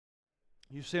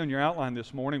You see on your outline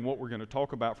this morning what we're going to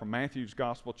talk about from Matthew's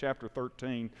Gospel, chapter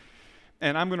 13.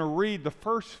 And I'm going to read the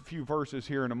first few verses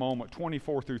here in a moment,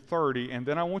 24 through 30, and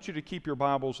then I want you to keep your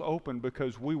Bibles open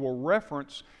because we will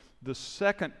reference the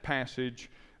second passage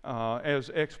as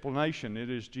explanation. It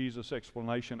is Jesus'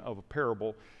 explanation of a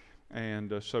parable,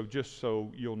 and so just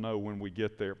so you'll know when we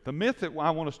get there. The myth that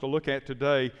I want us to look at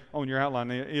today on your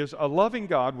outline is a loving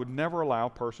God would never allow a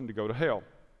person to go to hell.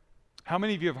 How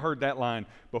many of you have heard that line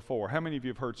before? How many of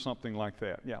you have heard something like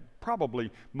that? Yeah,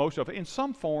 probably most of it. In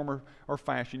some form or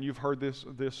fashion, you've heard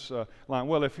this line.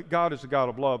 Well, if God is a God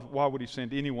of love, why would He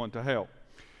send anyone to hell?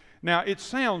 Now, it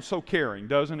sounds so caring,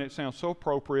 doesn't it? It sounds so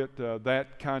appropriate,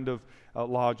 that kind of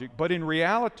logic. But in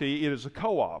reality, it is a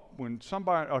co-op. When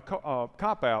somebody, a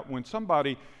cop-out, when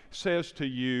somebody says to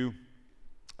you,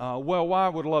 well, why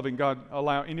would a loving God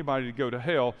allow anybody to go to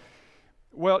hell?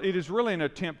 Well, it is really an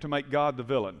attempt to make God the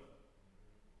villain.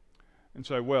 And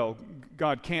say, well,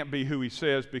 God can't be who He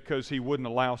says because He wouldn't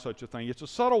allow such a thing. It's a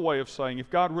subtle way of saying if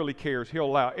God really cares, He'll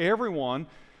allow everyone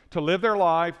to live their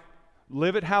life,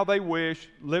 live it how they wish,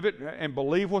 live it and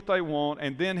believe what they want,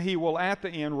 and then He will at the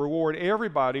end reward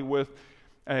everybody with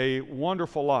a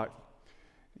wonderful life.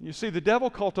 You see, the devil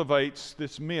cultivates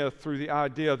this myth through the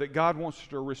idea that God wants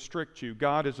to restrict you.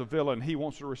 God is a villain. He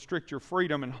wants to restrict your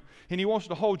freedom, and He wants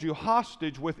to hold you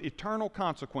hostage with eternal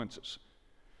consequences.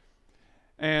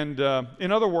 And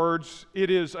in other words,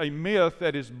 it is a myth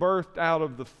that is birthed out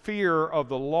of the fear of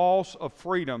the loss of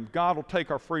freedom. God will take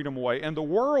our freedom away. And the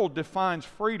world defines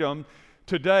freedom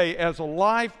today as a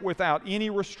life without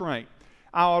any restraint.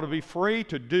 I ought to be free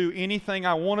to do anything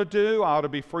I want to do. I ought to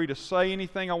be free to say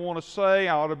anything I want to say.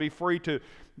 I ought to be free to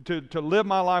live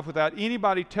my life without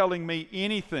anybody telling me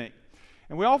anything.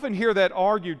 And we often hear that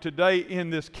argued today in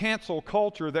this cancel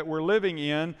culture that we're living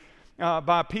in,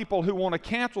 by people who want to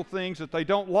cancel things that they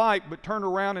don't like, but turn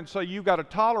around and say you've got to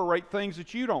tolerate things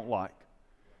that you don't like.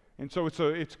 And so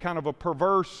it's kind of a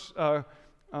perverse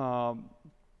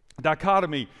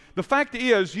dichotomy. The fact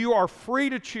is, you are free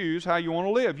to choose how you want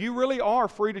to live. You really are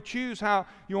free to choose how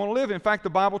you want to live. In fact, the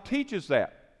Bible teaches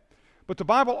that. But the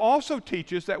Bible also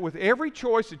teaches that with every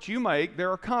choice that you make,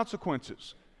 there are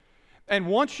consequences. And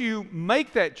once you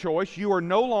make that choice, you are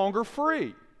no longer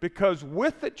free, because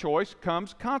with that choice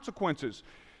comes consequences.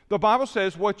 The Bible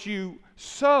says what you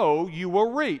sow, you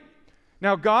will reap.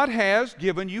 Now, God has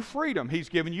given you freedom. He's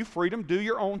given you freedom, do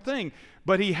your own thing.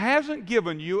 But He hasn't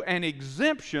given you an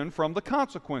exemption from the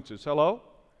consequences. Hello?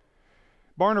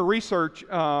 Barna Research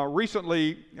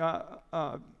recently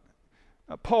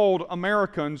polled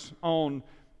Americans on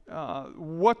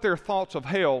what their thoughts of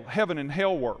hell, heaven and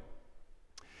hell were.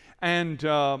 And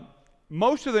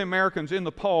most of the Americans in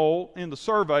the poll, in the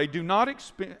survey, do not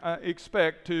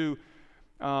expect to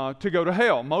go to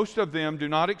hell. Most of them do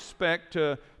not expect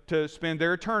to spend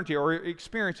their eternity or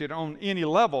experience it on any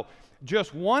level.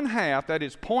 Just 1/2, that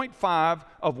is 0.5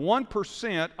 of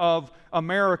 1% of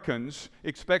Americans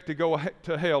expect to go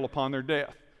to hell upon their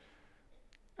death.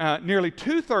 Nearly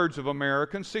 2/3 of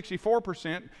Americans,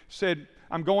 64%, said,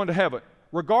 I'm going to heaven,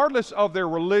 regardless of their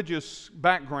religious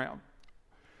background.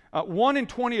 1 in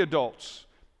 20 adults,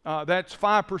 that's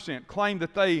 5%, claim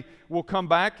that they will come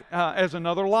back as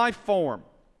another life form.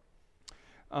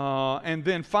 And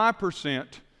then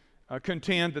 5%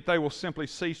 contend that they will simply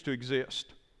cease to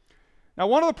exist. Now,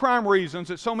 one of the prime reasons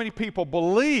that so many people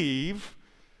believe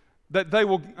that they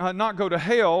will not go to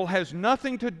hell has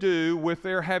nothing to do with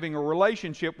their having a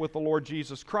relationship with the Lord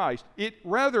Jesus Christ. It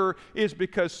rather is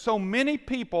because so many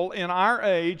people in our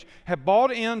age have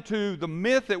bought into the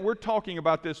myth that we're talking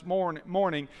about this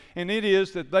morning, and it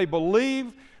is that they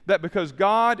believe that because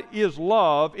God is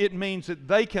love, it means that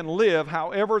they can live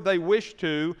however they wish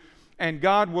to, and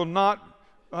God will not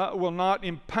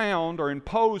impound or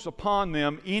impose upon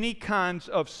them any kinds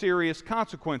of serious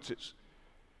consequences.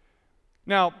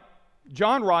 Now,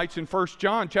 John writes in 1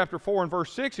 John chapter 4 and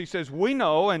verse 6, he says, we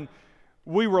know and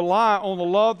we rely on the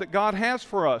love that God has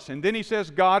for us. And then he says,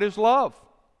 God is love.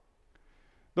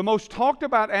 The most talked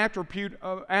about attribute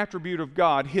of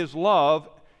God, His love,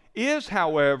 is,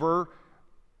 however,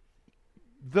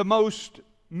 the most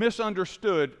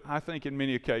misunderstood, I think, in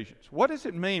many occasions. What does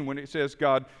it mean when it says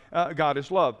God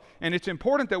is love? And it's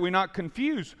important that we not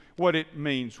confuse what it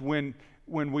means when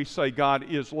we say God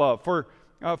is love.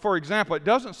 For example, it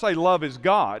doesn't say love is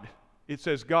God. It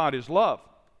says God is love.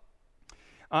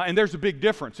 And there's a big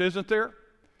difference, isn't there?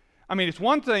 I mean, it's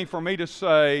one thing for me to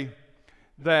say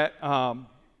that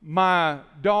my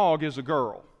dog is a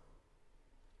girl.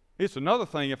 It's another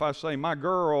thing if I say my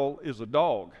girl is a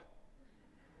dog.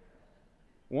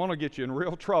 Want to get you in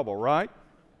real trouble, right?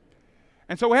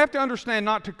 And so we have to understand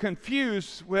not to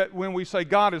confuse when we say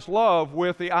God is love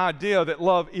with the idea that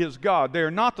love is God.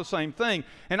 They're not the same thing.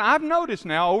 And I've noticed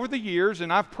now over the years,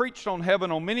 and I've preached on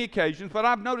heaven on many occasions, but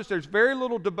I've noticed there's very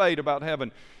little debate about heaven.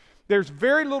 There's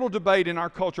very little debate in our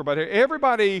culture about it.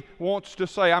 Everybody wants to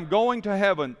say, I'm going to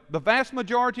heaven. The vast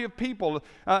majority of people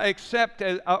accept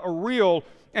a real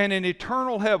and an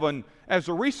eternal heaven, as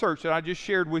the research that I just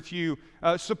shared with you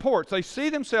supports. They see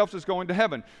themselves as going to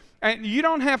heaven. And you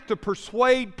don't have to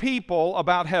persuade people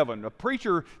about heaven. A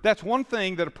preacher, that's one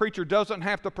thing that a preacher doesn't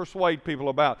have to persuade people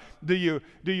about. Do you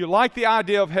like the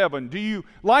idea of heaven? Do you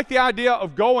like the idea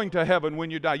of going to heaven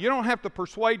when you die? You don't have to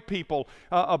persuade people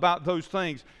about those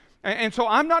things. And so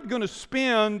I'm not going to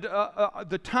spend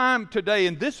the time today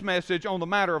in this message on the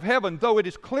matter of heaven, though it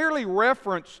is clearly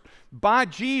referenced by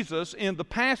Jesus in the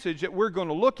passage that we're going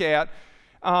to look at.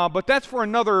 But that's for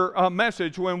another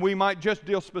message when we might just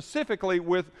deal specifically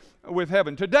with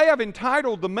heaven. Today I've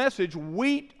entitled the message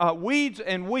Weeds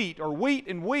and Wheat, or Wheat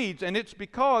and Weeds, and it's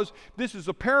because this is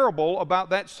a parable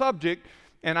about that subject,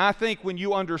 and I think when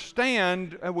you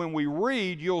understand, when we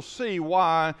read, you'll see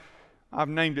why I've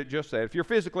named it just that. If you're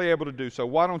physically able to do so,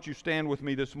 why don't you stand with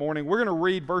me this morning? We're going to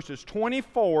read verses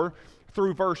 24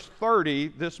 through verse 30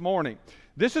 this morning.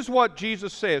 This is what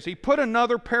Jesus says. He put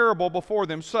another parable before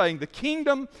them, saying, the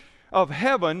kingdom of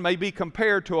heaven may be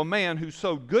compared to a man who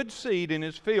sowed good seed in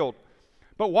his field.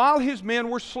 But while his men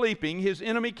were sleeping, his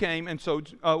enemy came and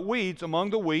sowed weeds among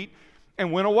the wheat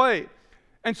and went away.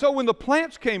 And so when the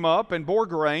plants came up and bore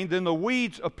grain, then the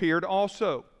weeds appeared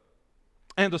also.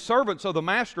 And the servants of the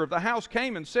master of the house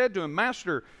came and said to him,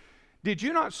 Master, did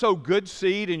you not sow good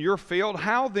seed in your field?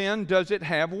 How then does it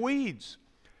have weeds?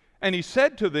 And he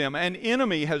said to them, an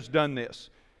enemy has done this.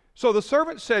 So the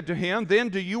servant said to him, then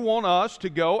do you want us to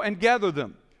go and gather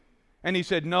them? And he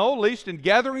said, no, lest in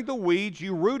gathering the weeds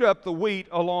you root up the wheat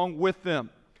along with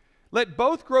them. Let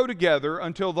both grow together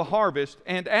until the harvest,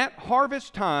 and at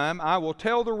harvest time I will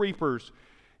tell the reapers,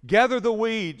 gather the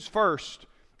weeds first,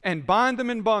 and bind them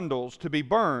in bundles to be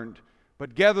burned,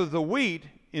 but gather the wheat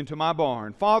into my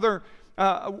barn. Father,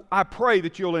 I pray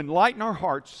that you'll enlighten our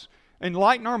hearts,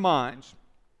 enlighten our minds.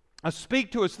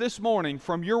 Speak to us this morning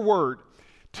from your word.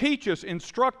 Teach us,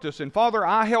 instruct us, and Father,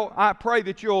 I pray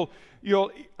that you'll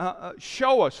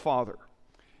show us, Father,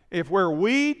 if we're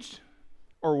weeds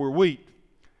or we're wheat.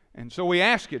 And so we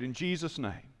ask it in Jesus'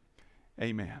 name.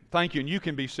 Amen. Thank you, and you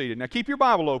can be seated. Now keep your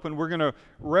Bible open. We're going to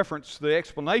reference the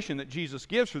explanation that Jesus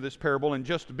gives for this parable in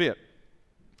just a bit.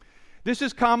 This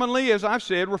is commonly, as I've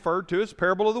said, referred to as the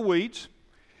parable of the weeds.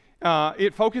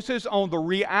 It focuses on the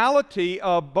reality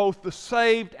of both the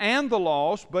saved and the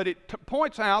lost, but it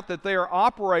points out that they are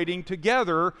operating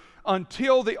together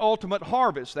until the ultimate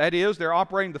harvest. That is, they're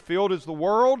operating, the field is the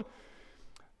world.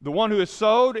 The one who is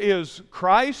sowed is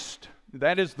Christ.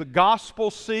 That is the gospel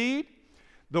seed.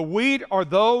 The wheat are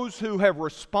those who have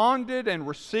responded and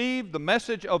received the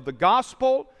message of the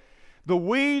gospel. The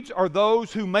weeds are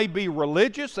those who may be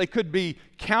religious. They could be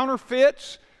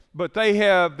counterfeits, but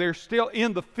they're still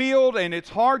in the field, and it's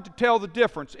hard to tell the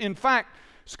difference. In fact,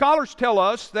 scholars tell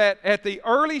us that at the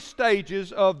early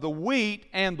stages of the wheat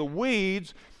and the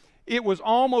weeds, it was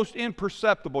almost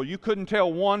imperceptible. You couldn't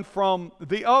tell one from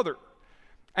the other.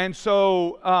 And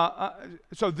so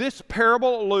this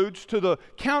parable alludes to the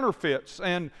counterfeits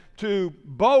and to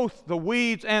both the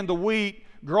weeds and the wheat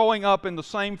growing up in the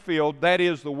same field, that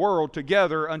is the world,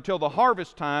 together until the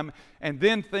harvest time, and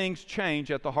then things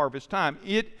change at the harvest time.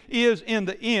 It is, in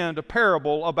the end, a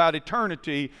parable about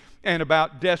eternity and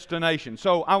about destination.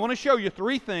 So I want to show you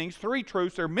three things, three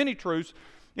truths. There are many truths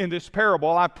in this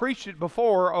parable. I preached it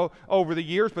before over the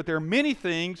years, but there are many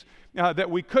things that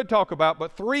we could talk about,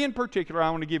 but three in particular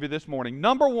I want to give you this morning.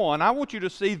 Number one, I want you to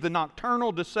see the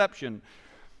nocturnal deception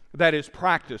that is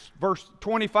practiced. Verse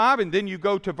 25, and then you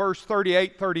go to verse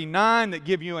 38, 39 that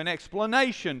give you an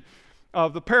explanation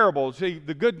of the parable. See,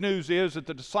 the good news is that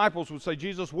the disciples would say,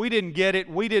 Jesus, we didn't get it,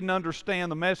 we didn't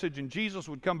understand the message, and Jesus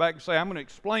would come back and say, I'm going to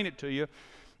explain it to you.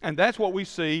 And that's what we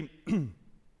see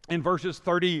in verses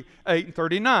 38 and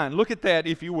 39. Look at that,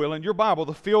 if you will, in your Bible.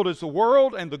 The field is the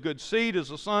world, and the good seed is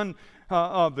the son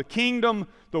of the kingdom.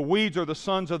 The weeds are the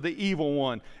sons of the evil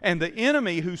one. And the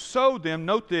enemy who sowed them,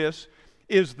 note this,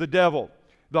 is the devil.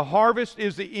 The harvest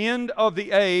is the end of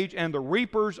the age, and the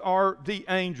reapers are the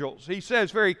angels. He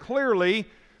says very clearly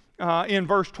in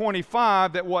verse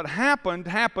 25 that what happened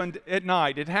at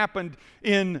night. It happened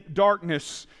in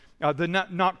darkness, the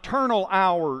nocturnal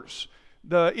hours.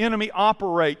 The enemy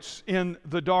operates in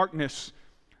the darkness.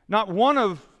 Not one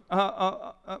of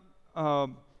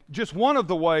just one of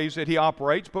the ways that he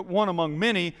operates, but one among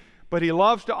many. But he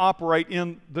loves to operate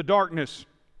in the darkness.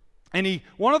 And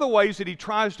one of the ways that he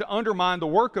tries to undermine the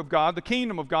work of God, the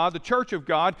kingdom of God, the church of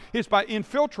God, is by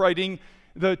infiltrating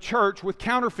the church with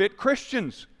counterfeit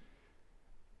Christians.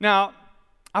 Now,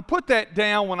 I put that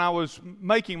down when I was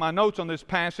making my notes on this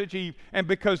passage, and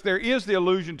because there is the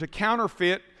allusion to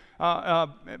counterfeit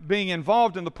being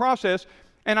involved in the process.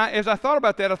 And as I thought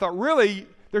about that, I thought, really,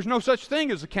 there's no such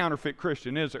thing as a counterfeit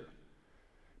Christian, is there?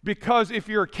 Because if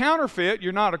you're a counterfeit,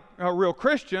 you're not a real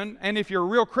Christian, and if you're a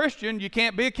real Christian, you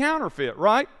can't be a counterfeit,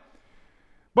 right?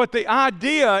 But the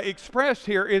idea expressed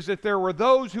here is that there were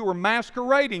those who were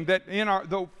masquerading, that in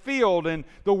the field and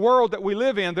the world that we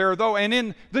live in, there are those, and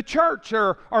in the church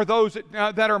there are those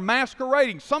that are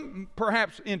masquerading, some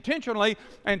perhaps intentionally,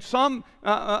 and some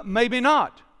maybe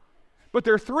not. But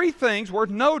there are three things worth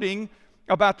noting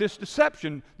about this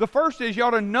deception. The first is you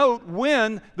ought to note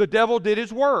when the devil did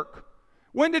his work.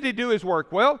 When did he do his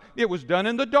work? Well, it was done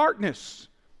in the darkness.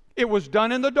 It was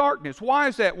done in the darkness. Why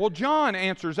is that? Well, John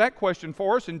answers that question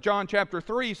for us. In John chapter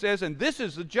 3, he says, "And this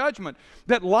is the judgment,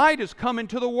 that light has come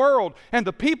into the world, and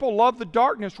the people love the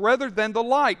darkness rather than the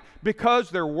light,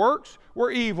 because their works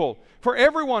were evil. For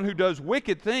everyone who does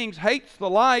wicked things hates the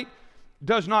light,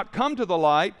 does not come to the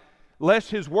light,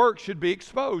 lest his work should be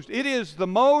exposed." It is the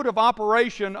mode of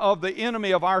operation of the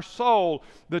enemy of our soul,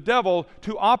 the devil,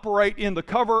 to operate in the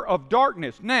cover of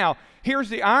darkness. Now, here's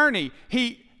the irony.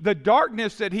 The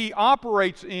darkness that he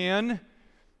operates in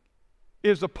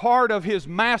is a part of his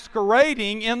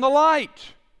masquerading in the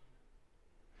light.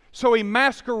 So he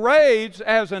masquerades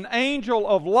as an angel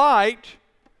of light,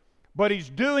 but he's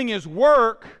doing his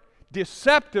work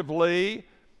deceptively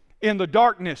in the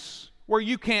darkness where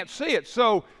you can't see it.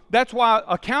 So that's why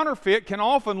a counterfeit can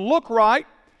often look right,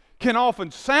 can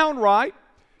often sound right,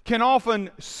 can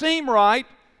often seem right,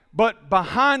 but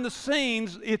behind the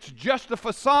scenes, it's just a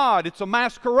facade. It's a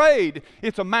masquerade.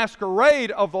 It's a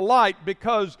masquerade of the light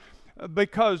because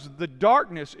the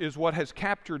darkness is what has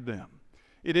captured them.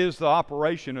 It is the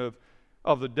operation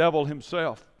of the devil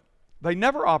himself. They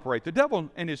never operate. The devil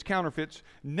and his counterfeits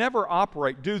never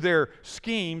operate, do their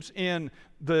schemes in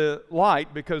the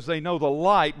light, because they know the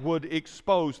light would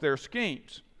expose their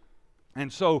schemes.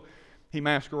 And so he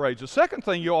masquerades. The second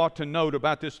thing you ought to note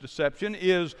about this deception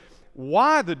is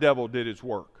why the devil did his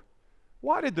work.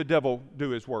 Why did the devil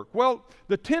do his work? Well,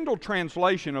 the Tyndale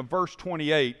translation of verse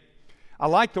 28, I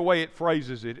like the way it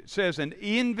phrases it. It says, "An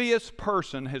envious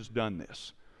person has done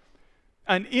this."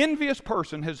 An envious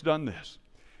person has done this.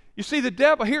 You see, the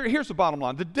devil, here's the bottom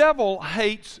line. The devil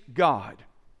hates God,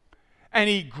 and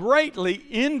he greatly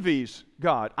envies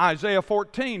God. Isaiah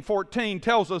 14:14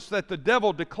 tells us that the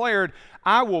devil declared,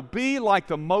 "I will be like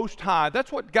the Most High."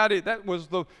 That's what got it. That was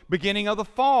the beginning of the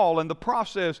fall and the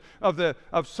process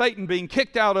of Satan being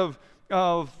kicked out of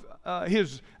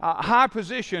his high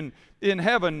position in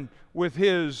heaven with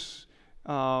his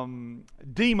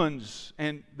demons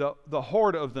and the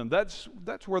horde of them. That's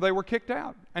where they were kicked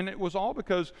out. And it was all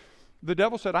because the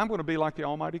devil said, "I'm going to be like the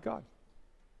Almighty God.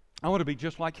 I want to be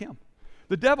just like Him."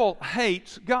 The devil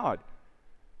hates God.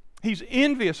 He's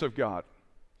envious of God.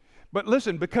 But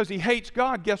listen, because he hates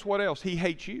God, guess what else? He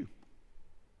hates you.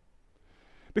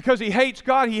 Because he hates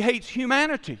God, he hates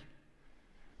humanity.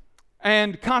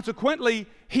 And consequently,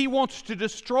 he wants to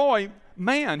destroy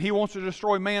man. He wants to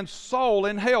destroy man's soul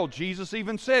in hell. Jesus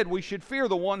even said we should fear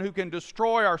the one who can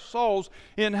destroy our souls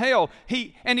in hell.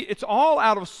 And it's all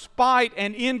out of spite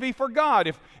and envy for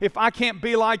God. If I can't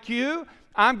be like you,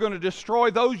 I'm going to destroy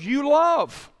those you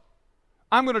love.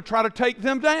 I'm going to try to take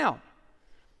them down.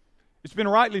 It's been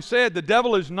rightly said, the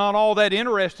devil is not all that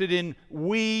interested in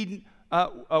wheat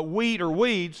or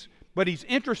weeds, but he's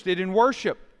interested in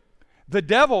worship. The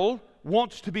devil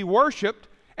wants to be worshiped,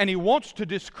 and he wants to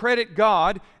discredit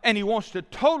God, and he wants to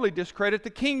totally discredit the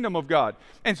kingdom of God.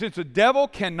 And since the devil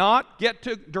cannot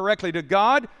get directly to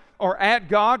God or at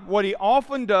God, what he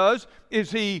often does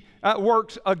is he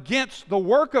works against the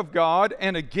work of God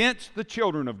and against the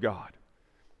children of God.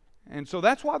 And so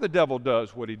that's why the devil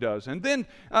does what he does. And then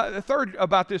the third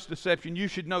about this deception, you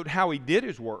should note how he did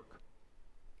his work.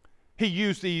 He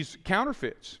used these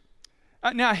counterfeits.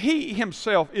 Now, he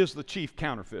himself is the chief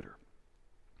counterfeiter.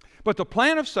 But the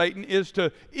plan of Satan is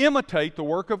to imitate the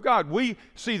work of God. We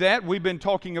see that. We've been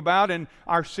talking about in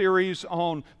our series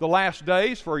on the last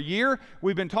days for a year.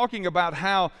 We've been talking about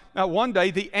how one day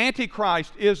the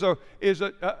Antichrist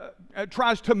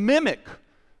tries to mimic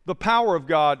the power of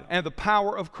God and the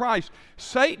power of Christ.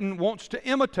 Satan wants to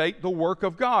imitate the work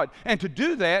of God. And to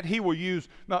do that, he will use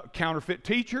counterfeit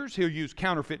teachers, he'll use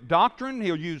counterfeit doctrine,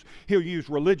 he'll use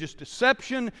religious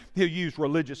deception, he'll use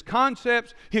religious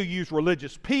concepts, he'll use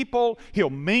religious people, he'll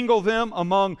mingle them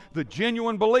among the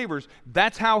genuine believers.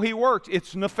 That's how he works.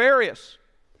 It's nefarious.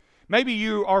 Maybe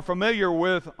you are familiar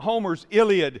with Homer's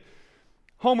Iliad.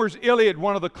 Homer's Iliad,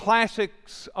 one of the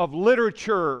classics of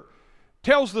literature,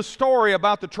 tells the story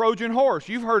about the Trojan horse.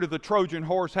 You've heard of the Trojan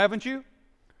horse, haven't you?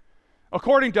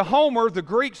 According to Homer, the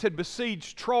Greeks had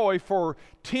besieged Troy for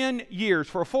 10 years,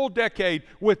 for a full decade,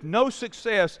 with no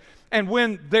success. And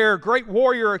when their great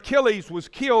warrior Achilles was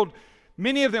killed,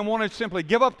 many of them wanted to simply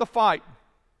give up the fight.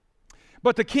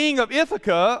 But the king of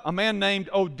Ithaca, a man named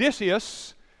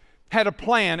Odysseus, had a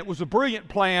plan. It was a brilliant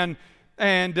plan.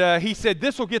 And he said,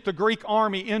 this will get the Greek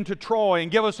army into Troy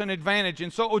and give us an advantage.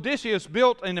 And so Odysseus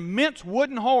built an immense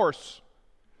wooden horse.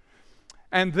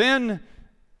 And then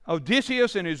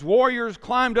Odysseus and his warriors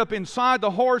climbed up inside the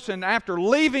horse. And after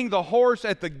leaving the horse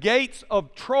at the gates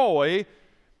of Troy,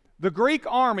 the Greek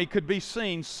army could be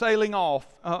seen sailing off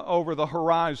over the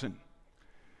horizon.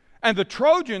 And the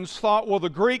Trojans thought, well, the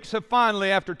Greeks have finally,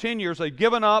 after 10 years, they've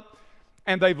given up.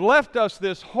 And they've left us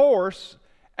this horse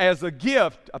as a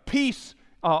gift, a peace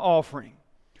offering.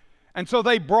 And so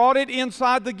they brought it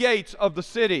inside the gates of the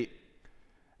city.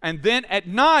 And then at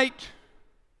night,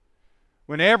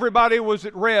 when everybody was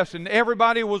at rest and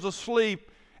everybody was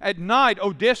asleep, at night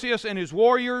Odysseus and his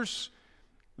warriors,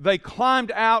 they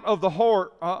climbed out of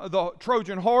the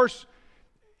Trojan horse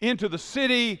into the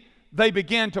city. They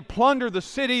began to plunder the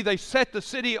city. They set the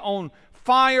city on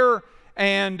fire.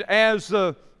 And as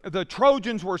the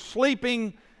Trojans were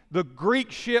sleeping, the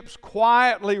Greek ships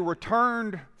quietly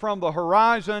returned from the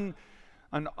horizon,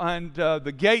 and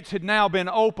the gates had now been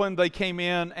opened. They came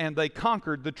in and they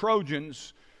conquered the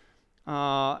Trojans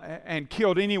and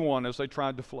killed anyone as they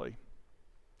tried to flee.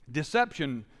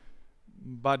 Deception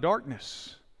by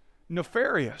darkness,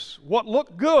 nefarious. What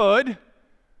looked good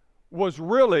was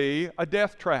really a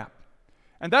death trap.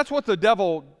 And that's what the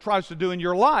devil tries to do in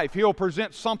your life. He'll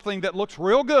present something that looks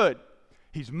real good.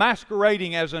 He's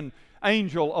masquerading as an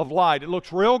angel of light. It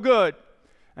looks real good.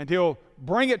 And he'll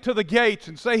bring it to the gates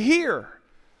and say, here.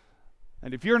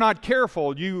 And if you're not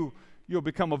careful, you'll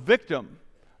become a victim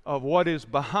of what is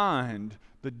behind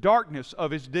the darkness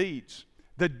of his deeds.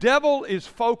 The devil is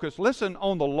focused, listen,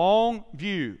 on the long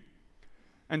view.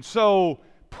 And so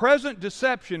present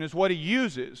deception is what he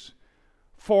uses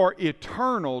for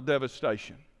eternal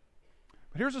devastation.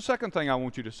 But here's the second thing I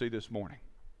want you to see this morning.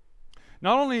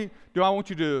 Not only do I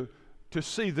want you to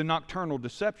see the nocturnal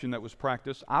deception that was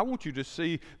practiced, I want you to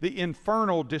see the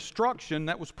infernal destruction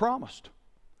that was promised.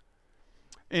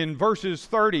 In verses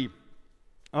 30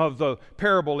 of the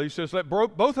parable, he says, let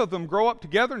both of them grow up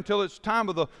together until it's time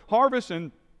of the harvest,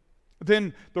 and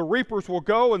then the reapers will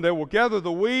go and they will gather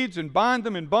the weeds and bind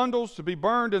them in bundles to be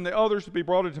burned, and the others to be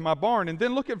brought into my barn. And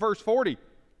then look at verse 40.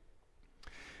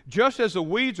 Just as the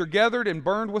weeds are gathered and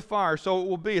burned with fire, so it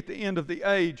will be at the end of the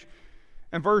age.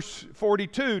 And verse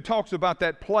 42 talks about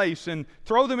that place, and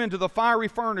throw them into the fiery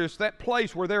furnace, that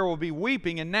place where there will be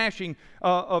weeping and gnashing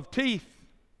of teeth.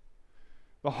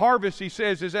 The harvest, he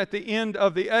says, is at the end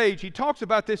of the age. He talks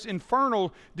about this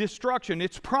infernal destruction.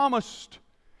 It's promised,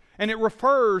 and it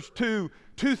refers to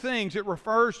two things. It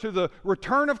refers to the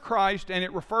return of Christ, and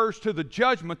it refers to the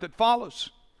judgment that follows.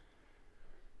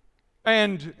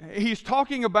 And he's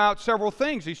talking about several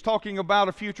things. He's talking about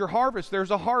a future harvest.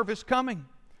 There's a harvest coming.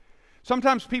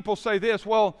 Sometimes people say this,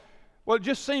 well, it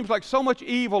just seems like so much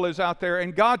evil is out there,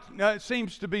 and God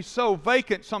seems to be so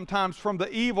vacant sometimes from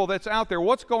the evil that's out there.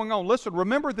 What's going on? Listen,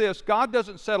 remember this, God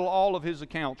doesn't settle all of his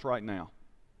accounts right now.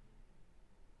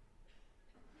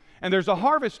 And there's a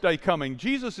harvest day coming.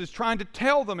 Jesus is trying to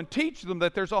tell them and teach them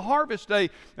that there's a harvest day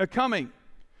coming.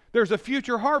 There's a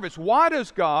future harvest. Why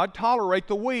does God tolerate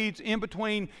the weeds in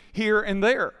between here and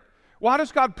there? Why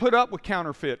does God put up with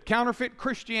counterfeit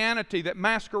Christianity that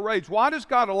masquerades? Why does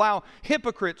God allow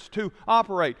hypocrites to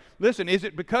operate? Listen, is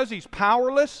it because he's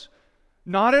powerless?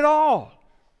 Not at all.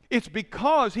 It's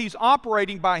because he's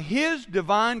operating by his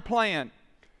divine plan.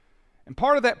 And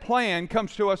part of that plan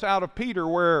comes to us out of Peter,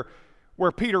 where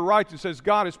Peter writes and says,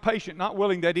 God is patient, not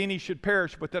willing that any should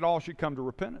perish, but that all should come to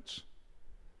repentance.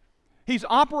 He's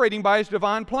operating by his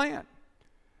divine plan.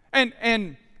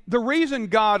 And the reason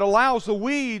God allows the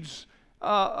weeds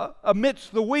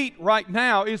amidst the wheat right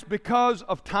now is because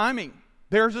of timing.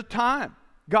 There's a time,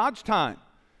 God's time.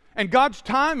 And God's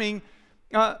timing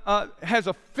has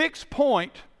a fixed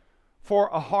point for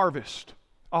a harvest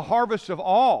of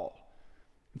all.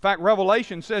 In fact,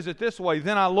 Revelation says it this way,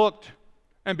 then I looked,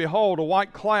 And behold, a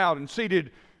white cloud, and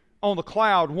seated on the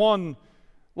cloud, one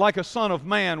like a son of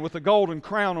man, with a golden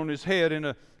crown on his head and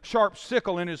a sharp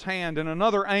sickle in his hand. And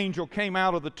another angel came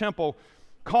out of the temple,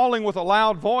 calling with a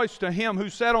loud voice to him who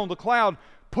sat on the cloud,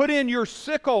 "Put in your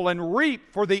sickle and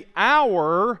reap, for the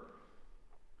hour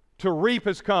to reap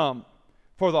has come,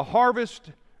 for the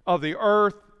harvest of the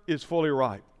earth is fully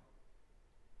ripe."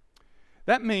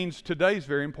 That means today is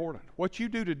very important. What you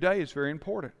do today is very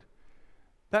important.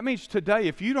 That means today,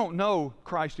 if you don't know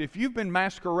Christ, if you've been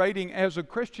masquerading as a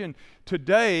Christian,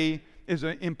 today is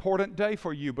an important day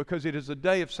for you because it is a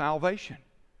day of salvation.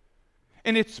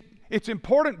 And it's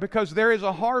important because there is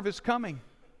a harvest coming.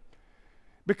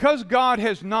 Because God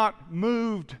has not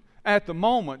moved at the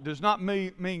moment does not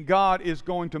mean God is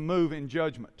going to move in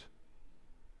judgment.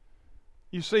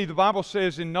 You see, the Bible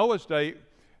says in Noah's day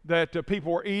that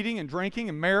people were eating and drinking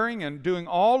and marrying and doing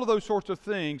all of those sorts of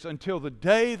things until the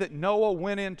day that Noah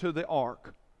went into the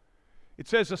ark. It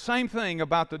says the same thing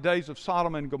about the days of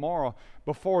Sodom and Gomorrah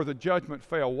before the judgment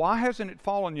fell. Why hasn't it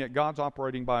fallen yet? God's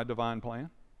operating by a divine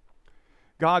plan.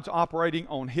 God's operating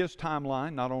on His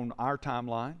timeline, not on our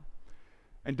timeline.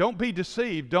 And don't be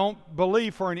deceived. Don't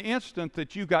believe for an instant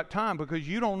that you got time, because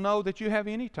you don't know that you have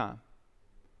any time.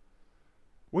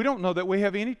 We don't know that we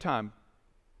have any time.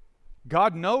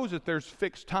 God knows that there's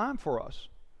fixed time for us.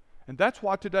 And that's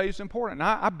why today is important. And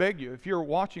I beg you, if you're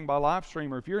watching by live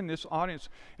stream or if you're in this audience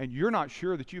and you're not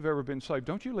sure that you've ever been saved,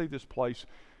 don't you leave this place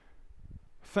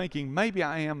thinking, maybe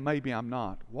I am, maybe I'm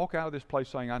not. Walk out of this place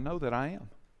saying, I know that I am.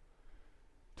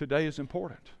 Today is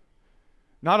important.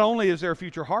 Not only is there a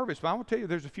future harvest, but I want to tell you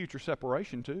there's a future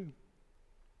separation too.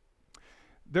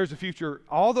 There's a future,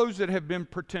 all those that have been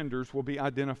pretenders will be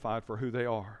identified for who they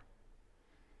are.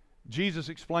 Jesus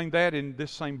explained that in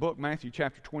this same book, Matthew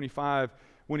chapter 25,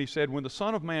 when He said, when the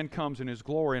Son of Man comes in His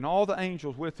glory and all the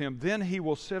angels with Him, then He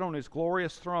will sit on His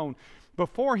glorious throne.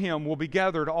 Before Him will be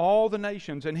gathered all the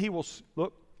nations, and He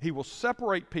will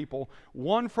separate people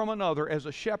one from another as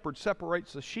a shepherd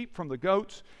separates the sheep from the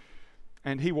goats,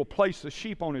 and He will place the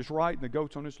sheep on His right and the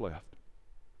goats on His left.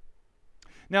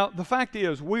 Now, the fact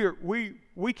is,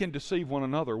 we can deceive one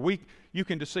another. You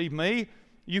can deceive me.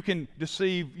 You can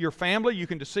deceive your family. You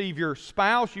can deceive your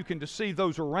spouse. You can deceive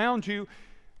those around you.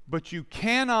 But you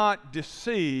cannot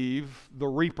deceive the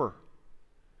reaper.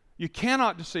 You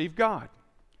cannot deceive God.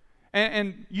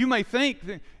 And you may think,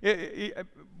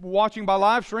 watching by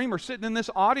live stream or sitting in this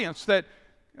audience,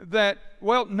 that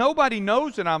well, nobody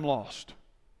knows that I'm lost.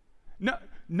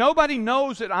 Nobody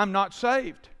knows that I'm not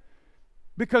saved.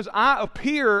 Because I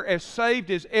appear as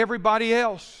saved as everybody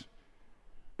else.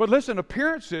 But listen,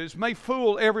 appearances may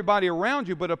fool everybody around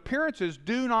you, but appearances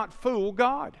do not fool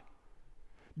God.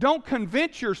 Don't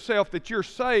convince yourself that you're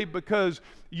saved because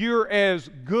you're as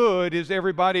good as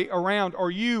everybody around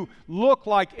or you look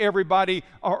like everybody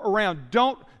around.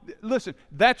 Listen,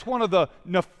 that's one of the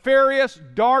nefarious,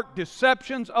 dark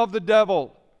deceptions of the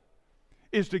devil,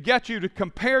 is to get you to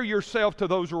compare yourself to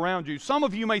those around you. Some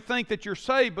of you may think that you're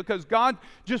saved because God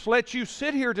just lets you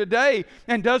sit here today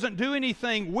and doesn't do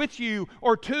anything with you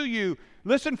or to you.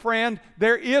 Listen, friend,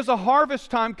 there is a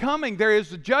harvest time coming. There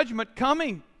is a judgment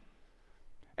coming.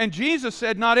 And Jesus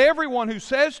said, not everyone who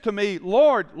says to me,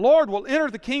 Lord, Lord, will enter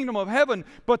the kingdom of heaven,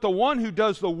 but the one who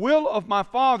does the will of my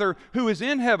Father who is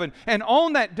in heaven. And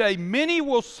on that day, many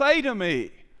will say to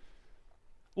me,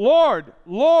 Lord,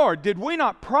 Lord, did we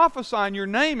not prophesy in your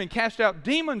name and cast out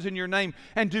demons in your name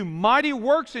and do mighty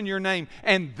works in your name?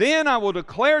 And then I will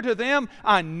declare to them,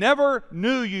 I never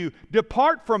knew you.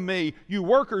 Depart from me, you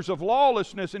workers of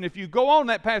lawlessness. And if you go on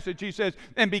that passage, he says,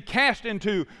 and be cast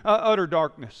into utter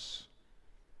darkness.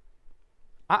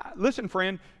 Listen,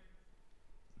 friend,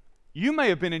 you may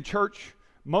have been in church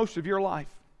most of your life.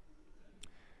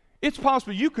 It's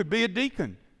possible you could be a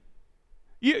deacon.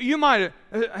 You might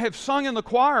have sung in the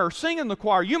choir or sing in the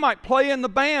choir. You might play in the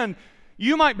band.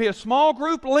 You might be a small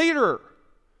group leader.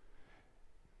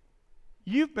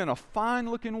 You've been a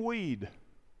fine-looking weed.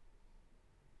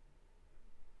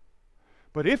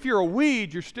 But if you're a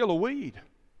weed, you're still a weed.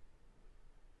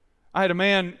 I had a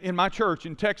man in my church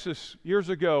in Texas years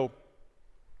ago,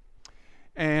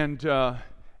 and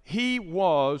he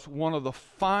was one of the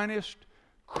finest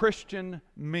Christian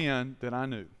men that I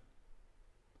knew.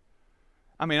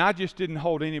 I mean, I just didn't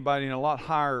hold anybody in a lot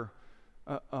higher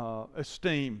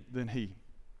esteem than he.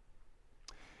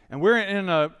 And we're in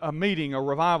a meeting, a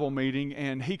revival meeting,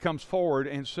 and he comes forward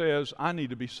and says, I need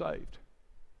to be saved.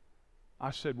 I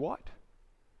said, what?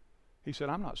 He said,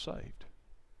 I'm not saved.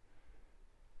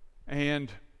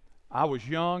 And I was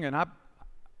young, and I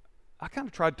kind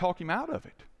of tried to talk him out of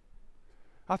it.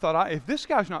 I thought, if this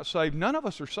guy's not saved, none of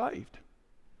us are saved.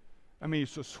 I mean,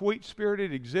 he's so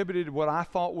sweet-spirited, exhibited what I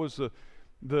thought was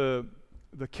the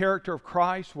character of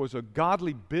Christ, was a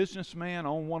godly businessman,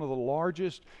 owned one of the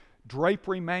largest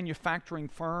drapery manufacturing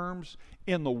firms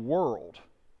in the world.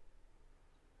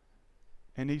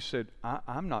 And he said,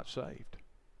 I'm not saved.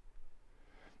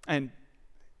 And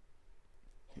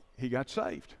he got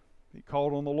saved. He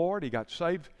called on the Lord. He got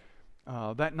saved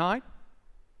that night.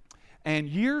 And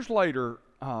years later,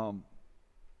 by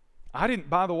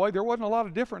the way, there wasn't a lot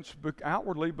of difference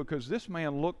outwardly because this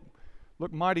man looked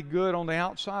mighty good on the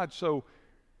outside.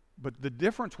 But the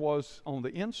difference was on the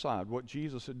inside, what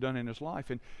Jesus had done in his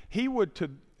life. And he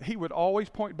would always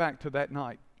point back to that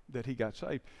night that he got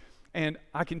saved. And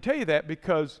I can tell you that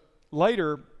because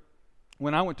later,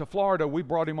 when I went to Florida, we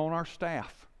brought him on our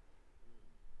staff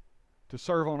to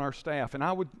serve on our staff. And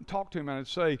I would talk to him and I'd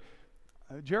say,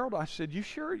 Gerald, I said, you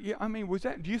sure? Yeah, I mean,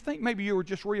 do you think maybe you were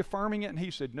just reaffirming it? And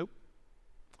he said, nope,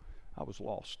 I was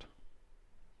lost.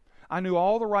 I knew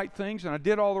all the right things and I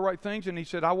did all the right things. And he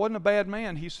said, I wasn't a bad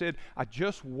man. He said, I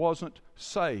just wasn't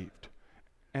saved.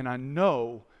 And I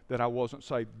know that I wasn't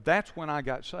saved. That's when I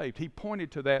got saved. He pointed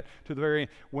to that to the very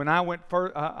end. When I went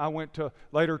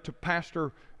later to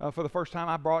pastor for the first time,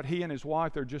 I brought he and his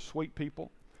wife. They're just sweet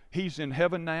people. He's in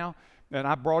heaven now, and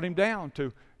I brought him down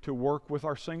to work with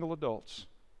our single adults.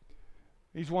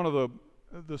 He's one of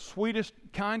the sweetest,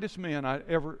 kindest men I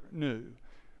ever knew.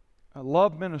 I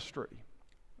love ministry.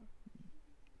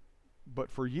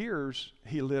 But for years,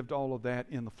 he lived all of that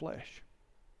in the flesh.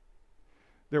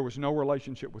 There was no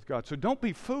relationship with God. So don't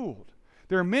be fooled.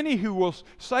 There are many who will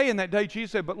say in that day,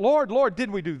 Jesus said, but Lord, Lord, did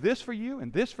we do this for you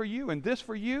and this for you and this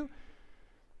for you?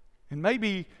 And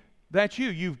maybe that's you.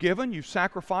 You've given, you've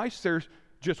sacrificed. There's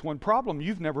just one problem.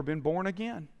 You've never been born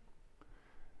again.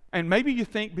 And maybe you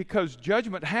think because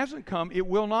judgment hasn't come, it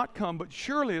will not come. But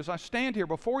surely as I stand here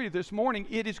before you this morning,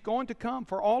 it is going to come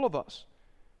for all of us.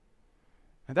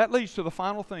 And that leads to the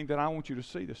final thing that I want you to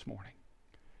see this morning.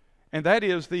 And that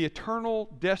is the eternal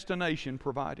destination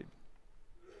provided.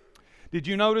 Did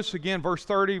you notice again, verse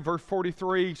 30, verse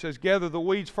 43, he says, gather the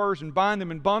weeds first and bind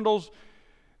them in bundles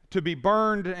to be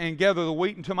burned, and gather the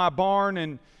wheat into my barn.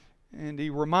 And he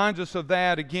reminds us of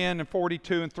that again in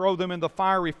 42, and throw them in the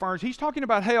fiery furnace. He's talking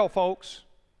about hell, folks.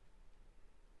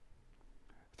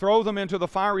 Throw them into the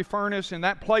fiery furnace. In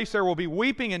that place there will be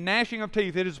weeping and gnashing of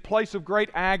teeth. It is a place of great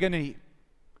agony.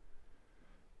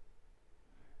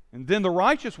 And then the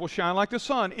righteous will shine like the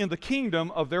sun in the kingdom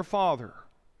of their Father.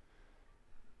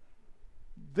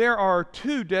 There are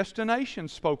two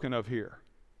destinations spoken of here.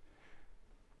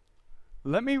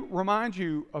 Let me remind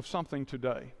you of something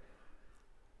today.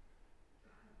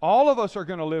 All of us are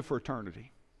going to live for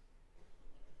eternity.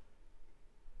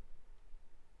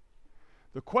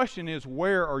 The question is,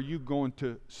 where are you going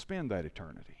to spend that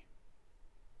eternity?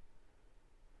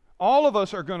 All of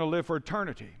us are going to live for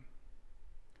eternity.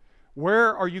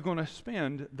 Where are you going to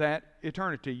spend that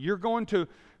eternity? You're going to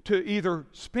either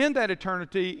spend that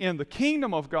eternity in the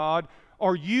kingdom of God,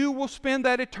 or you will spend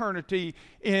that eternity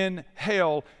in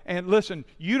hell. And listen,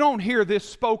 you don't hear this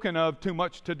spoken of too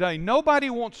much today. Nobody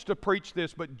wants to preach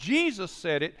this, but Jesus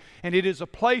said it, and it is a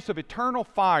place of eternal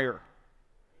fire,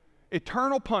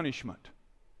 eternal punishment.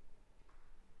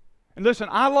 And listen,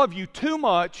 I love you too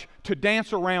much to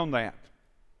dance around that.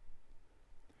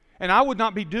 And I would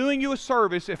not be doing you a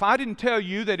service if I didn't tell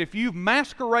you that if you've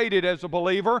masqueraded as a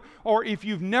believer, or if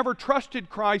you've never trusted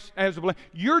Christ as a believer,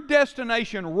 your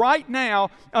destination right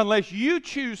now, unless you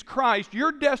choose Christ,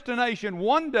 your destination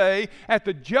one day at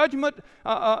the judgment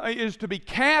is to be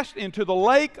cast into the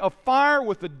lake of fire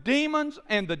with the demons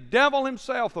and the devil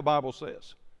himself, the Bible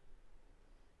says.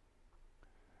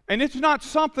 And it's not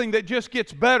something that just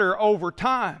gets better over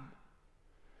time.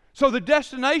 So the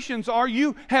destinations are,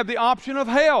 you have the option of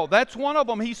hell. That's one of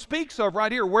them he speaks of right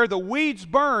here, where the weeds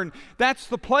burn. That's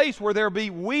the place where there'll be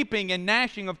weeping and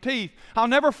gnashing of teeth. I'll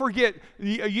never forget,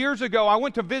 years ago, I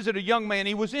went to visit a young man.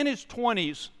 He was in his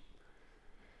 20s,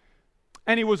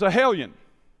 and he was a hellion.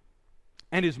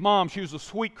 And his mom, she was a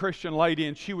sweet Christian lady,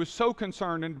 and she was so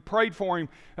concerned and prayed for him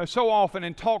so often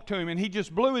and talked to him, and he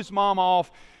just blew his mom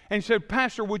off. And he said,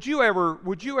 Pastor, would you ever,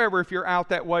 if you're out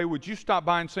that way, would you stop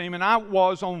by and see him? And I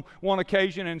was on one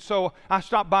occasion, and so I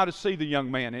stopped by to see the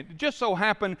young man. It just so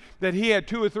happened that he had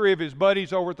 2 or 3 of his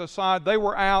buddies over at the side. They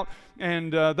were out,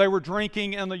 and they were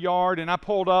drinking in the yard, and I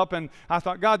pulled up, and I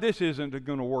thought, God, this isn't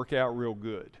going to work out real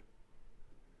good.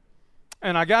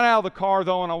 And I got out of the car,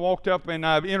 though, and I walked up, and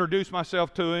I introduced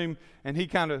myself to him, and he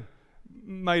kind of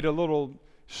made a little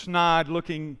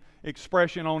snide-looking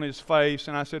expression on his face.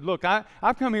 And I said, look,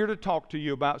 I've come here to talk to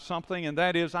you about something, and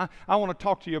that is I want to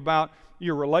talk to you about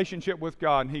your relationship with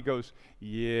God. And he goes,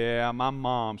 yeah, my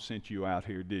mom sent you out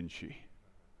here, didn't she?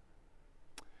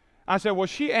 I said, well,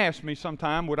 she asked me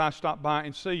sometime, would I stop by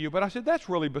and see you? But I said, that's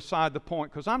really beside the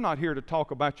point, because I'm not here to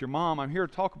talk about your mom. I'm here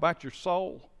to talk about your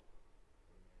soul.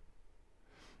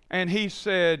 And he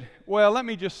said, well, let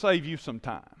me just save you some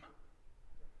time.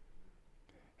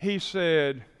 He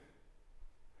said,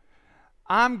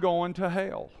 I'm going to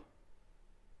hell.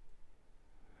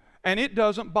 And it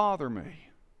doesn't bother me.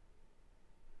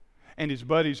 And his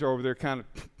buddies are over there kind of...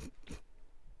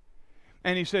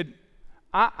 And he said,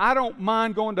 I don't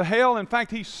mind going to hell. In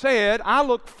fact, he said, I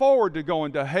look forward to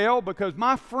going to hell because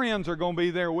my friends are going to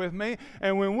be there with me.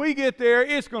 And when we get there,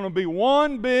 it's going to be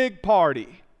one big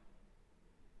party.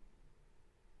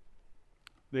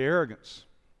 The arrogance.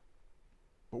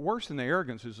 But worse than the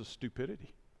arrogance is the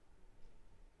stupidity.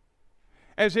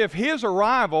 As if his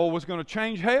arrival was going to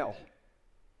change hell.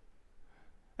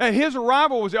 And his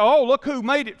arrival was, oh, look who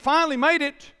made it, finally made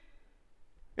it.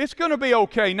 It's going to be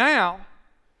okay now.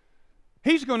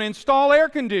 He's going to install air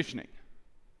conditioning.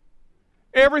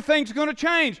 Everything's going to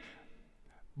change.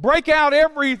 Break out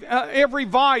every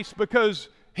vice because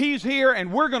he's here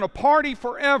and we're going to party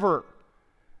forever.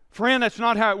 Friend, that's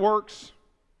not how it works.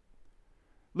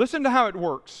 Listen to how it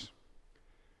works.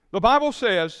 The Bible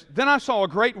says, then I saw a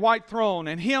great white throne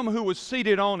and him who was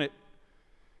seated on it.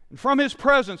 And from his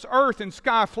presence, earth and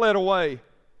sky fled away.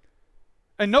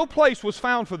 And no place was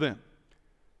found for them.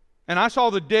 And I saw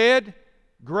the dead,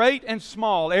 great and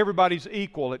small, everybody's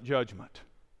equal at judgment,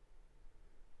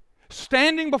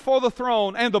 standing before the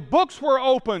throne, and the books were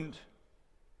opened.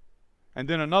 And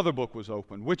then another book was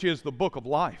opened, which is the book of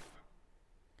life.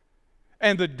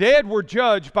 And the dead were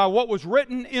judged by what was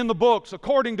written in the books,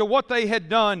 according to what they had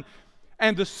done.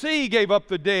 And the sea gave up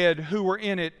the dead who were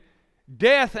in it.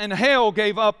 Death and hell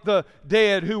gave up the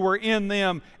dead who were in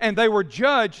them. And they were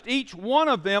judged, each one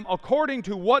of them, according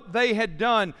to what they had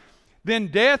done. Then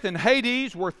death and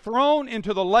Hades were thrown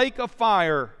into the lake of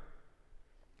fire.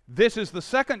 This is the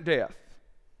second death,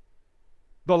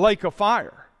 the lake of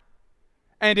fire.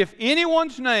 And if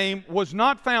anyone's name was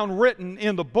not found written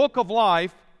in the book of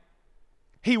life,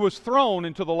 he was thrown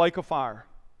into the lake of fire.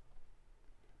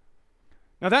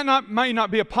 Now that may not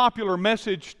be a popular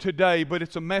message today, but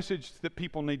it's a message that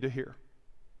people need to hear.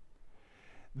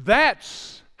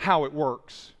 That's how it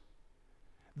works.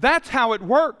 That's how it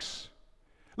works.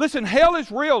 Listen, hell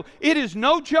is real. It is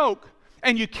no joke.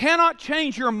 And you cannot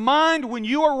change your mind when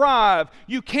you arrive.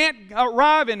 You can't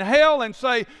arrive in hell and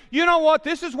say, you know what,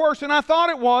 this is worse than I thought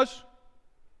it was.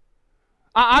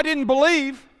 I didn't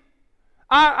believe.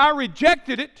 I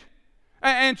rejected it.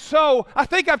 And so I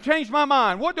think I've changed my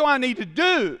mind. What do I need to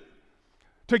do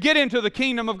to get into the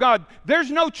kingdom of God?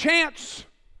 There's no chance.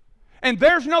 And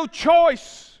there's no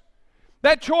choice.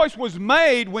 That choice was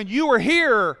made when you were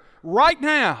here right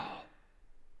now.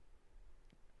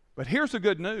 But here's the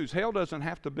good news. Hell doesn't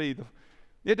have to be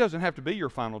your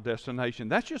final destination.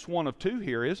 That's just one of two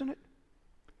here, isn't it?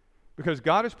 Because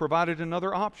God has provided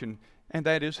another option, and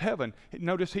that is heaven.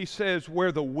 Notice he says,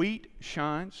 where the wheat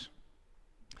shines.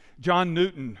 John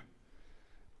Newton,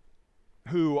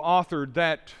 who authored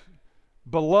that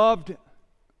beloved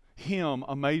hymn,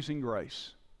 Amazing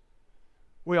Grace.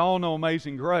 We all know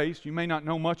Amazing Grace. You may not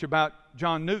know much about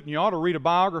John Newton. You ought to read a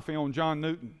biography on John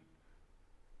Newton.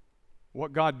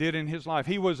 What God did in his life.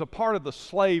 He was a part of the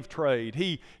slave trade.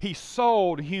 He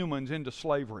sold humans into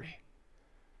slavery.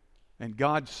 And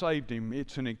God saved him.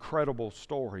 It's an incredible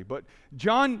story. But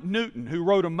John Newton, who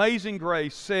wrote Amazing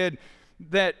Grace, said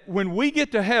that when we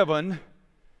get to heaven,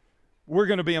 we're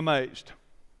going to be amazed.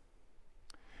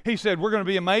 He said we're going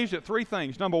to be amazed at three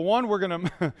things. Number one, we're going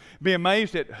to be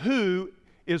amazed at who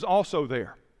is also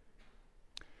there.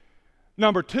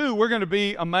 Number two, we're going to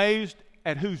be amazed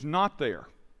at who's not there.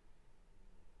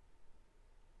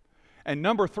 And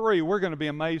number three, we're going to be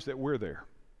amazed that we're there.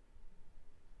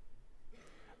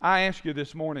 I ask you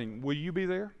this morning, will you be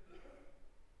there?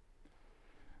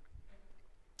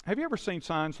 Have you ever seen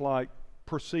signs like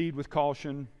proceed with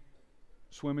caution,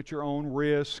 swim at your own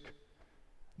risk,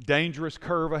 dangerous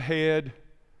curve ahead,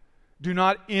 do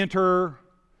not enter,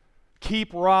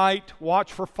 keep right,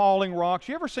 watch for falling rocks?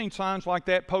 You ever seen signs like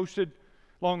that posted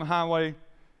along the highway?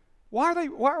 Why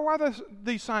are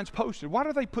these signs posted? Why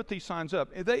do they put these signs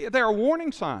up? They are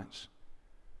warning signs.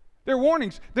 They're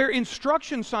warnings. They're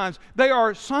instruction signs. They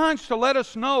are signs to let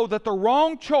us know that the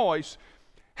wrong choice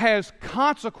has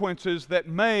consequences that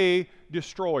may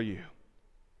destroy you.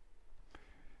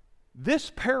 This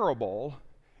parable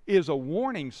is a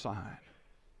warning sign.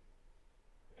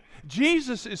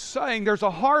 Jesus is saying there's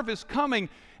a harvest coming,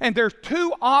 and there's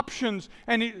two options.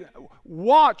 And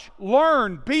watch,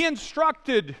 learn, be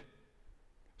instructed,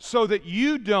 so that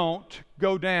you don't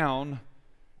go down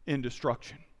in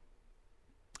destruction.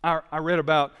 I read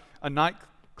about a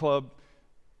nightclub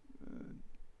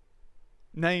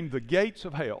named the Gates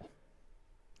of Hell.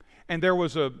 And there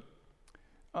was a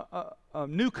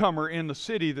newcomer in the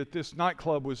city that this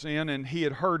nightclub was in, and he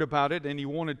had heard about it, and he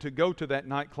wanted to go to that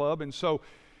nightclub. And so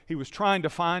he was trying to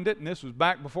find it, and this was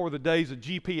back before the days of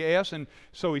GPS. And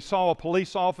so he saw a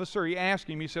police officer. He asked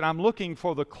him, he said, "I'm looking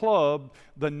for the club,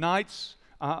 the Gates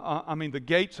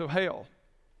of Hell."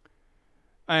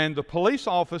 And the police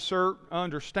officer,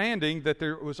 understanding that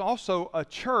there was also a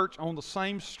church on the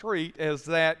same street as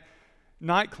that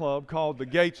nightclub called the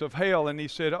Gates of Hell, and he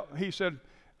said,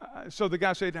 so the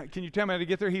guy said, "Can you tell me how to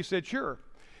get there?" He said, "Sure."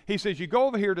 He says, "You go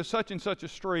over here to such and such a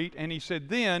street," and he said,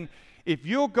 "Then if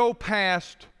you'll go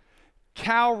past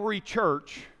Calvary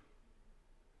Church,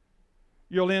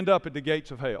 you'll end up at the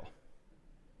Gates of Hell."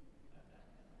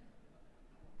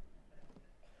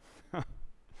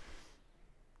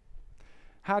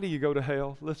 How do you go to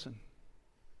hell? Listen,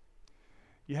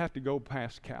 you have to go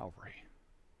past Calvary.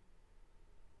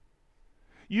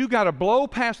 You got to blow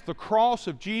past the cross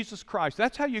of Jesus Christ.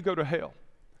 That's how you go to hell.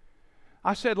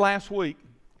 I said last week,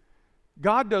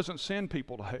 God doesn't send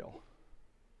people to hell.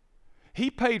 He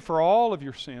paid for all of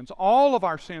your sins. All of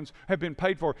our sins have been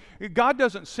paid for. God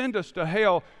doesn't send us to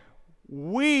hell.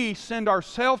 We send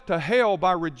ourselves to hell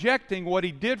by rejecting what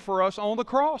He did for us on the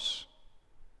cross.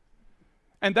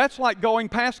 And that's like going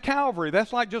past Calvary.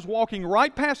 That's like just walking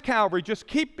right past Calvary, just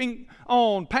keeping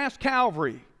on past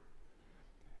Calvary.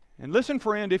 And listen,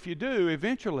 friend, if you do,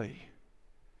 eventually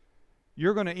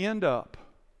you're going to end up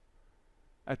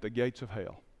at the gates of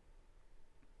hell.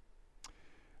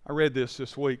 I read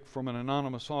this week from an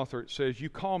anonymous author. It says, "You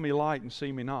call me light and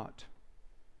see me not.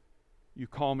 You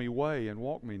call me way and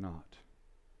walk me not.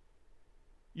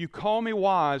 You call me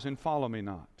wise and follow me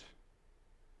not.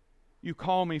 You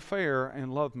call me fair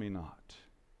and love me not.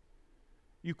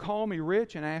 You call me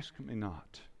rich and ask me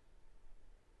not.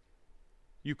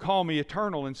 You call me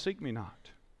eternal and seek me not.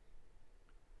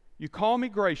 You call me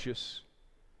gracious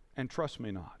and trust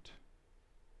me not.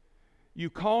 You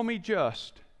call me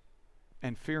just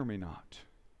and fear me not.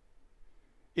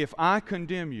 If I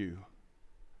condemn you,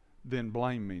 then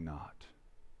blame me not."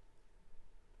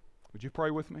 Would you pray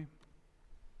with me?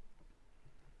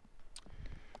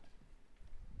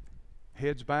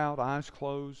 Heads bowed, eyes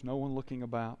closed, no one looking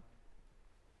about.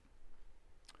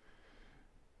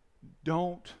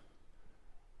 Don't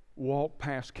walk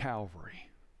past Calvary.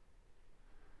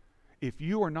 If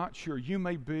you are not sure, you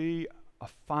may be a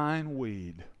fine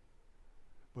weed,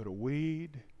 but a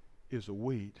weed is a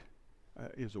weed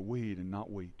and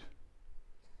not wheat.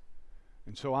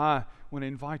 And so I want to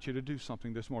invite you to do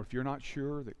something this morning. If you're not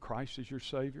sure that Christ is your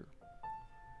Savior,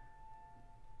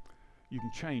 you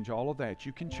can change all of that.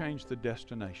 You can change the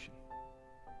destination.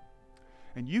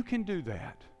 And you can do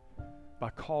that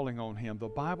by calling on Him. The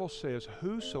Bible says,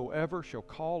 "Whosoever shall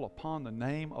call upon the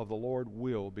name of the Lord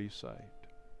will be saved."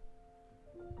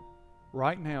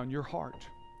 Right now in your heart,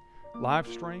 live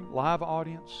stream, live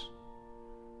audience,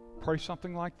 pray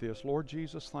something like this: "Lord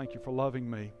Jesus, thank you for loving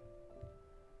me.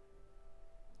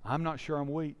 I'm not sure I'm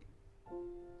wheat.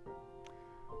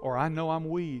 Or I know I'm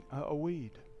a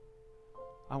weed.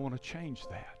 I want to change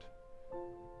that.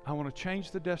 I want to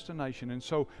change the destination. And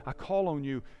so I call on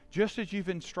you, just as you've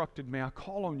instructed me, I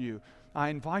call on you. I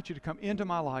invite you to come into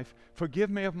my life, forgive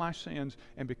me of my sins,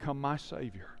 and become my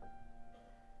Savior.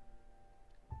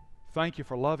 Thank you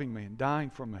for loving me and dying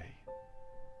for me.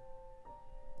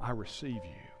 I receive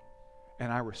you,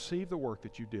 and I receive the work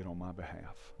that you did on my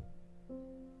behalf."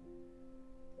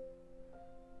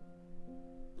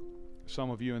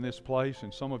 Some of you in this place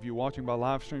and some of you watching by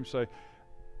live stream say,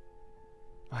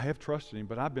 "I have trusted Him,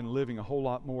 but I've been living a whole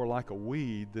lot more like a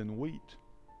weed than wheat.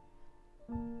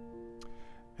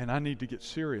 And I need to get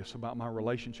serious about my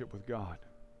relationship with God."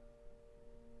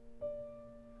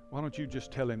 Why don't you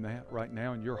just tell Him that right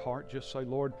now in your heart? Just say,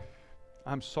 "Lord,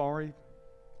 I'm sorry.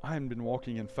 I haven't been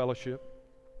walking in fellowship.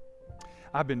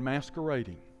 I've been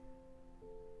masquerading.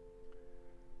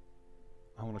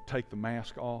 I want to take the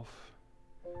mask off.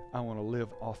 I want to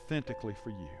live authentically for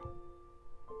you."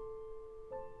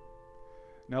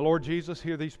 Now, Lord Jesus,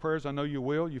 hear these prayers. I know you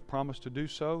will. You've promised to do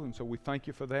so, and so we thank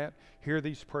you for that. Hear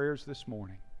these prayers this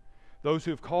morning. Those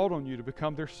who have called on you to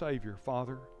become their Savior,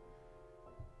 Father,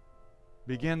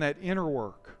 begin that inner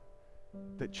work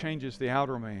that changes the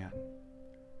outer man.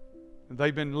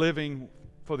 They've been living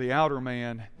for the outer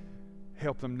man.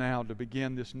 Help them now to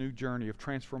begin this new journey of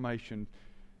transformation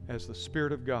as the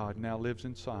Spirit of God now lives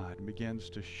inside and begins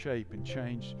to shape and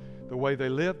change the way they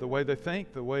live, the way they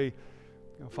think, the way,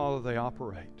 Father, they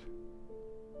operate.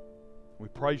 We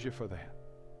praise you for that.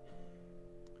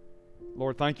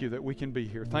 Lord, thank you that we can be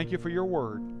here. Thank you for your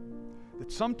word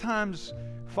that sometimes,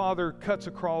 Father, cuts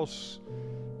across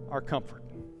our comfort.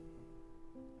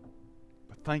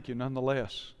 But thank you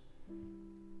nonetheless,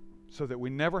 so that we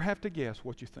never have to guess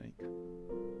what you think.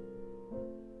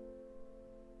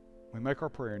 We make our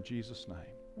prayer in Jesus' name.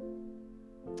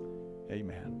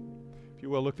 Amen. If you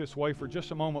will, look this way for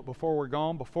just a moment before we're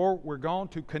gone. Before we're gone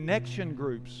to connection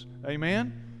groups.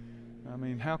 Amen? I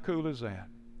mean, how cool is that?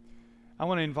 I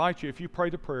want to invite you, if you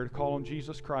pray the prayer, to call on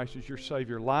Jesus Christ as your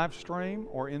Savior, live stream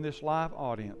or in this live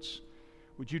audience.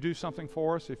 Would you do something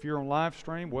for us? If you're on live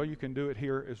stream, well, you can do it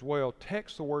here as well.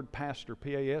 Text the word PASTOR,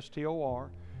 P-A-S-T-O-R,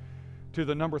 to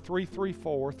the number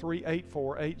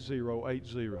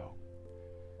 334-384-8080.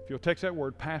 If you'll text that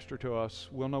word PASTOR to us,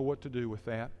 we'll know what to do with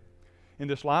that. In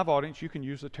this live audience, you can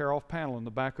use the tear-off panel in the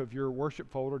back of your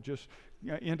worship folder. Just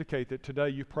indicate that today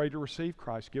you prayed to receive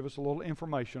Christ. Give us a little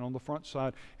information on the front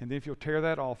side, and then if you'll tear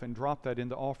that off and drop that in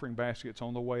the offering baskets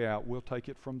on the way out, we'll take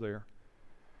it from there.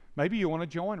 Maybe you want to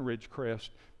join Ridgecrest.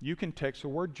 You can text the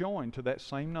word JOIN to that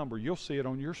same number. You'll see it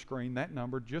on your screen, that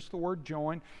number, just the word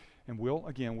JOIN, and we'll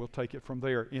take it from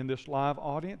there. In this live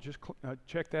audience, just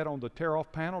check that on the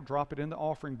tear-off panel, drop it in the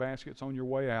offering baskets on your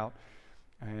way out.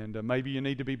 And maybe you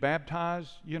need to be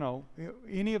baptized. You know,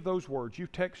 any of those words, you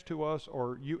text to us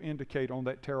or you indicate on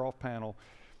that tear-off panel,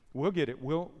 we'll get it.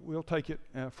 We'll take it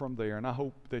from there. And I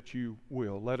hope that you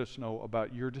will let us know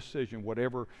about your decision,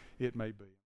 whatever it may be.